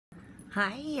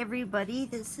Hi everybody,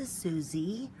 this is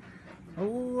Susie.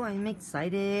 Oh, I'm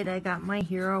excited. I got my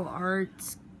Hero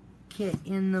Arts kit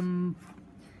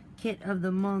of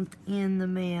the month in the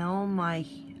mail.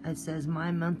 It says my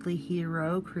monthly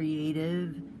hero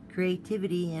creativity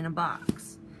in a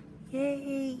box.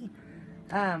 Yay!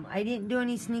 I didn't do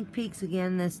any sneak peeks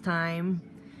again this time,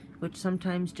 which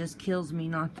sometimes just kills me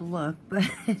not to look, but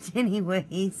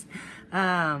anyways,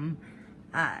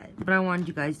 but I wanted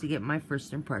you guys to get my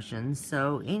first impressions.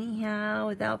 So anyhow,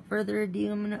 without further ado,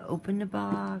 I'm going to open the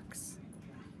box.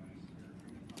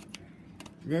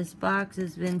 This box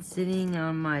has been sitting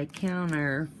on my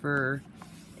counter for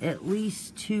at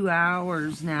least 2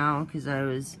 hours now because I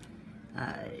was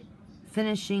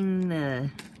finishing the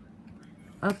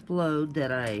upload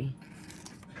that I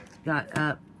got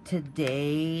up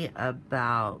today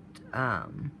about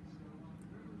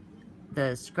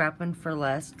the Scrappin' for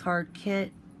Less card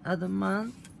kit of the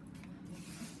month,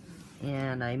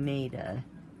 and I made a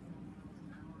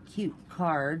cute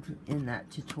card in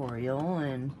that tutorial.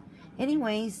 And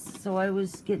anyways, so I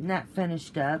was getting that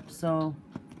finished up, so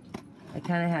I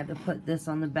kind of had to put this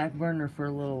on the back burner for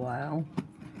a little while.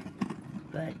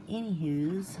 But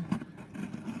anywho's,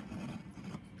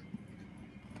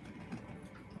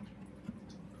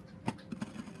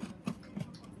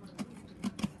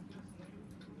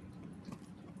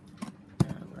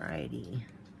 alrighty,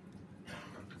 I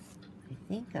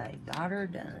think I got her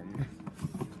done.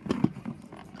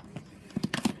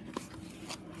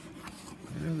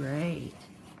 Alright.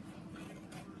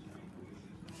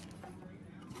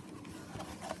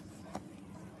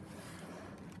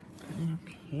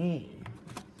 Okay.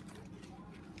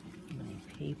 My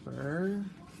paper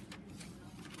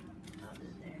out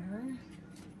of there.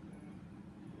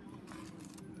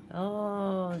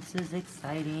 Oh, this is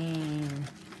exciting.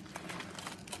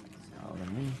 So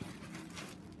let me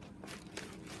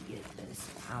get this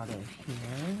out of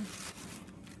here.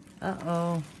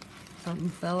 Uh-oh. Something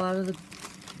fell out of the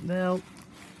milk.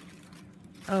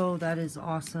 Oh, that is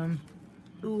awesome.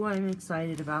 Ooh, I'm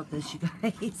excited about this, you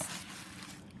guys.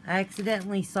 I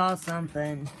accidentally saw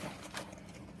something.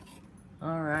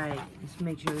 Alright, just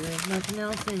make sure there's nothing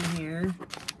else in here.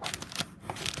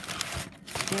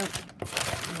 Yep.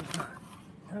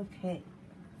 Okay.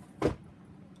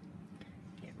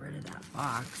 Get rid of that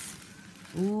box.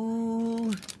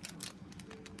 Ooh.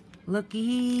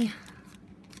 Looky.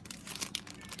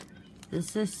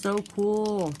 This is so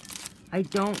cool. I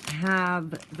don't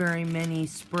have very many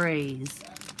sprays,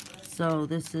 so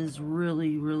this is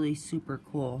really, really super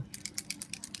cool.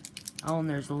 Oh, and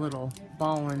there's a little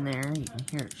ball in there. You can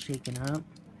hear it shaking up.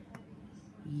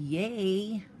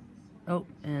 Yay! Oh,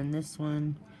 and this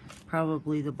one,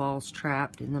 probably the ball's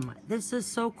trapped in the... This is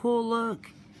so cool,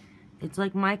 look! It's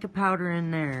like mica powder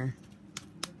in there.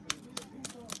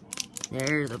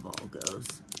 There the ball goes.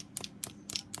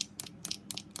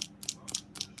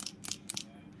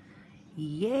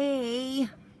 Yay!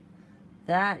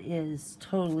 That is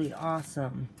totally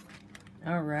awesome.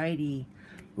 Alrighty.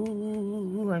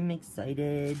 Ooh, I'm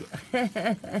excited.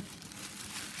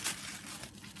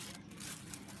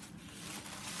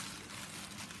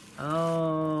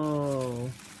 Oh.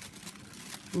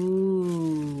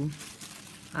 Ooh.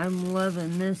 I'm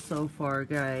loving this so far,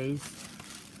 guys.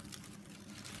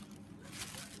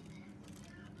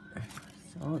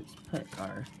 So let's put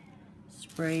our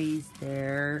sprays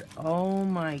there. Oh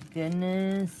my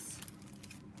goodness.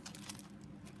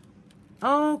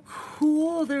 Oh,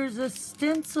 cool. There's a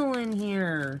stencil in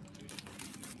here.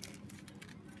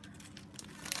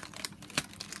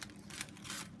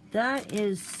 That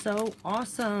is so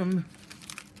awesome.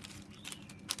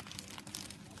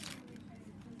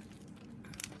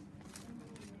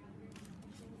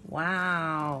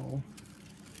 Wow.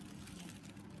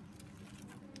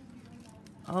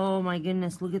 Oh my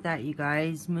goodness, look at that, you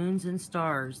guys. Moons and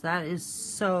stars. That is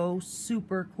so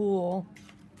super cool.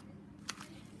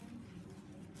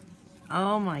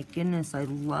 Oh my goodness, I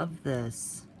love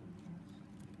this.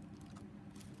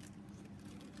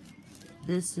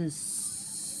 This is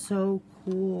so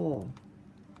cool.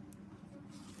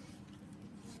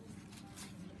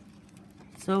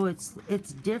 So it's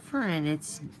different.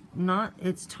 It's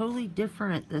totally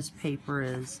different, this paper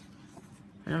is.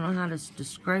 I don't know how to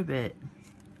describe it.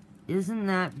 Isn't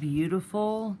that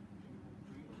beautiful?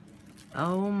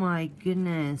 Oh my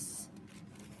goodness.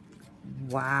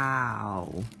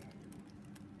 Wow.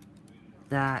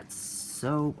 That's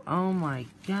so, oh my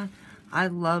God. I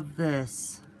love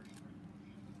this.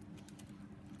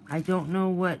 I don't know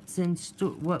what's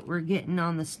what we're getting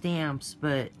on the stamps,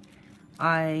 but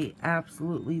I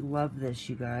absolutely love this,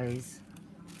 you guys.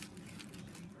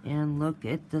 And look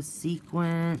at the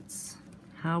sequence.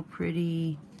 How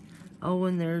pretty. Oh,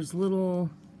 and there's little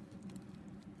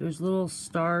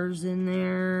stars in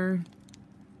there.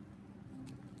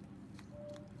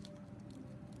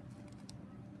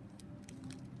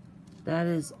 That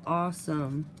is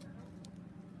awesome.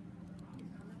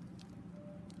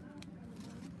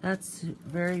 That's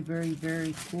very, very,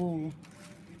 very cool.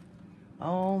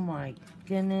 Oh my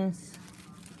goodness.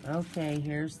 Okay,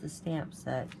 here's the stamp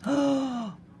set.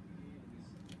 Oh,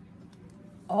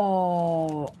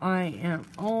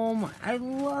 I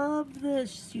love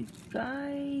this, you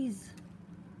guys.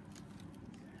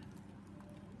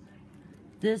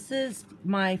 This is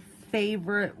my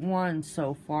favorite one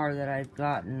so far that I've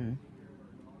gotten.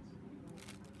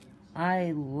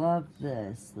 I love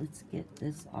this. Let's get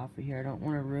this off of here. I don't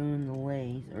want to ruin the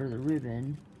lace or the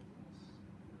ribbon.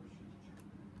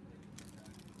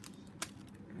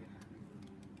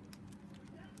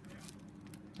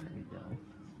 There we go.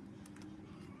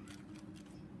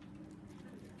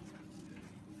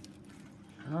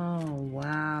 Oh,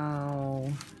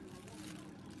 wow.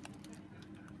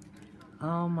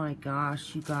 Oh my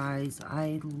gosh, you guys.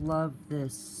 I love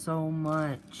this so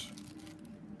much.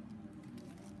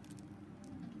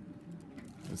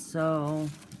 So,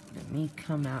 let me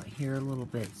come out here a little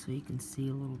bit so you can see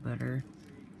a little better.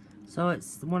 So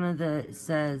it's one of the, it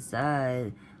says,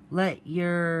 let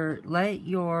your light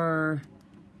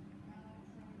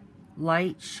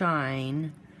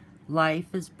shine.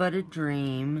 Life is but a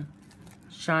dream.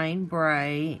 Shine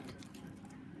bright.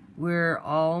 We're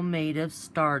all made of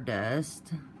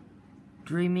stardust.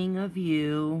 Dreaming of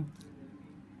you.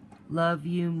 Love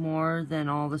you more than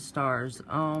all the stars.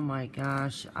 Oh my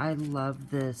gosh, I love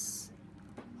this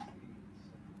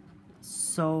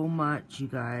so much, you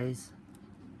guys.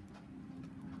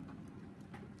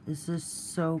 This is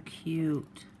so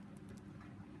cute.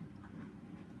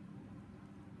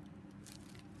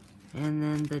 And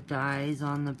then the dies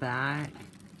on the back.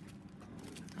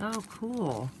 Oh,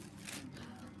 cool.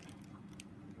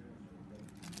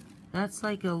 That's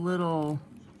like a little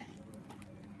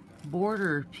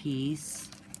border piece.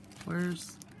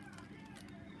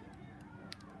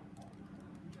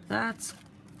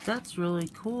 That's really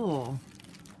cool.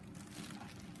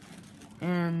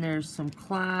 And there's some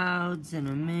clouds and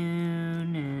a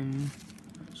moon, and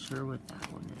I'm not sure what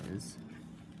that one is.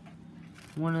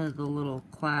 One of the little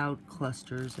cloud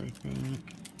clusters, I think.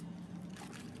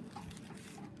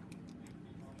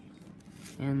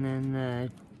 And then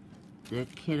the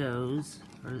kiddos,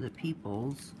 or the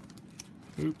peoples.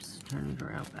 Oops, turn it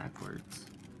around backwards.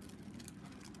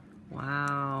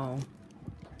 Wow.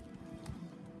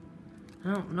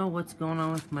 I don't know what's going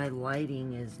on with my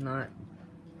lighting is not...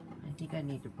 I think I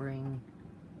need to bring...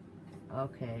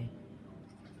 Okay.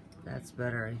 That's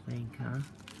better, I think, huh?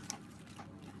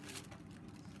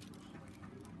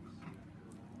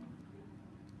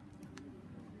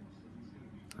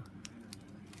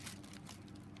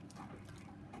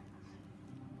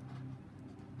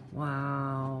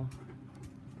 Wow.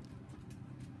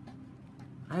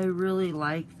 I really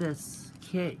like this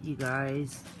kit, you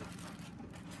guys.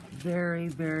 Very,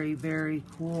 very, very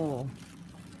cool.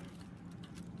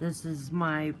 This is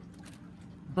by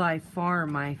far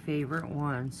my favorite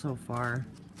one so far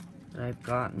that I've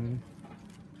gotten.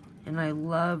 And I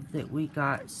love that we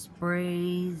got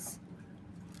sprays.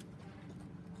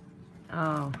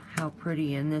 Oh, how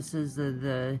pretty. And this is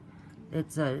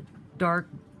it's a dark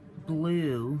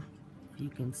blue, if you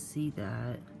can see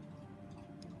that.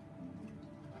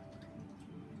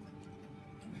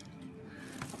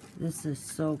 This is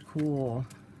so cool.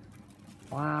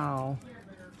 Wow.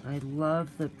 I love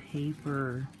the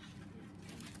paper.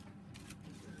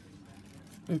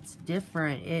 It's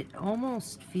different. It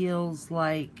almost feels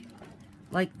like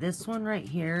this one right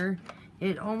here.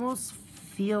 It almost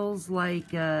feels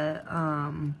like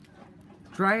a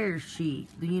dryer sheet.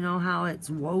 You know how it's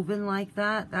woven like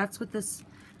that? That's what this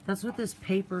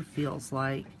paper feels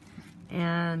like.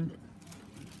 And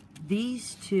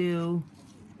these two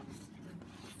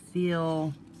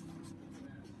feel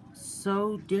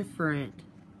so different.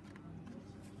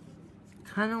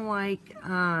 Kind of like,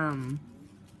 I'm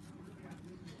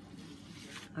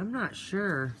not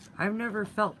sure. I've never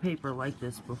felt paper like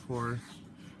this before.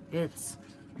 It's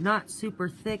not super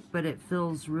thick, but it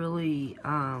feels really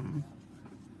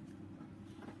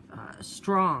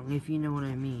strong, if you know what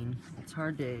I mean. It's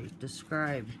hard to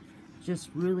describe.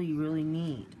 Just really, really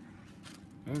neat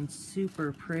and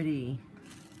super pretty.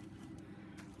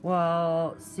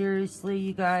 Well, seriously,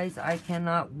 you guys, I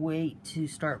cannot wait to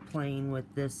start playing with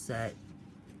this set.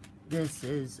 This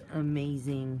is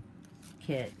amazing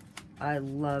kit. I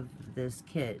love this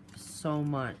kit so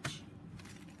much.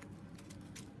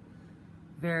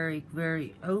 Very,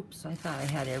 very, oops, I thought I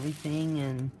had everything,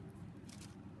 and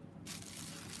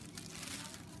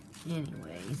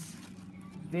anyways,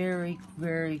 very,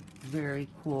 very, very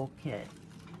cool kit.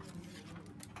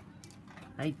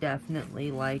 I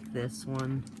definitely like this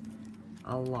one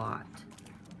a lot.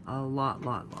 A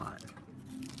lot.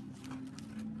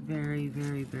 Very,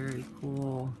 very, very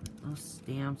cool. Those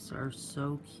stamps are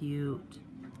so cute.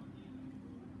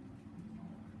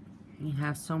 You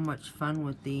have so much fun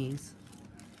with these.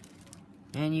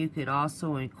 And you could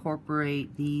also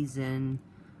incorporate these in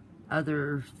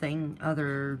other,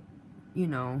 you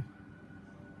know,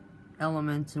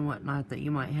 elements and whatnot that you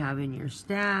might have in your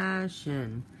stash.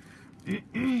 And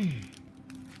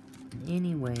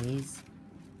anyways,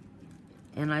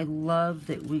 and I love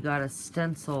that we got a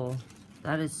stencil.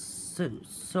 That is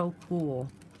so cool.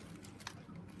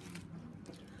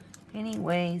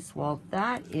 Anyways, well,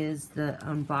 that is the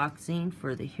unboxing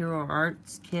for the Hero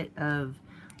Arts kit of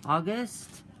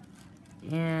August.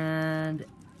 And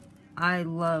I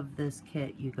love this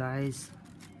kit, you guys.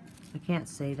 I can't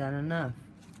say that enough.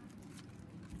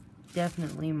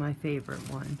 Definitely my favorite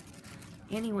one.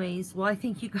 Anyways, well, I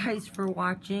thank you guys for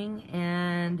watching,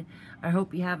 and I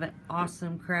hope you have an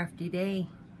awesome crafty day.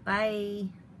 Bye.